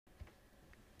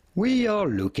We are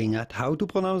looking at how to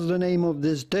pronounce the name of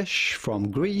this dish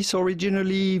from Greece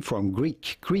originally, from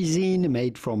Greek cuisine,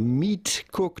 made from meat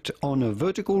cooked on a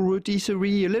vertical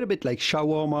rotisserie, a little bit like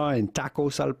shawarma and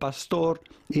tacos al pastor.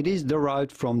 It is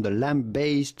derived from the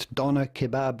lamb-based doner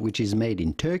kebab, which is made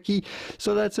in Turkey.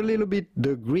 So that's a little bit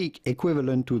the Greek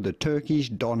equivalent to the Turkish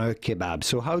doner kebab.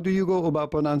 So how do you go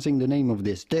about pronouncing the name of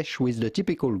this dish with the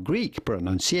typical Greek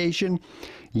pronunciation?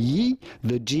 Yi,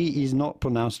 the G is not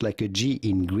pronounced like a G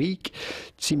in Greek.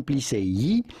 Simply say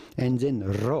yi, and then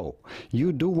ro.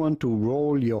 You do want to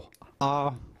roll your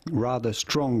R rather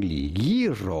strongly.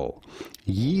 Gyro,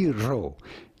 gyro,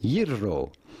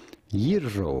 gyro,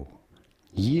 gyro,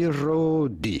 gyro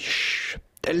dish.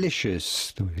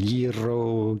 Delicious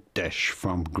gyro dish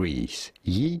from Greece.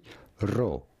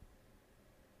 Gyro.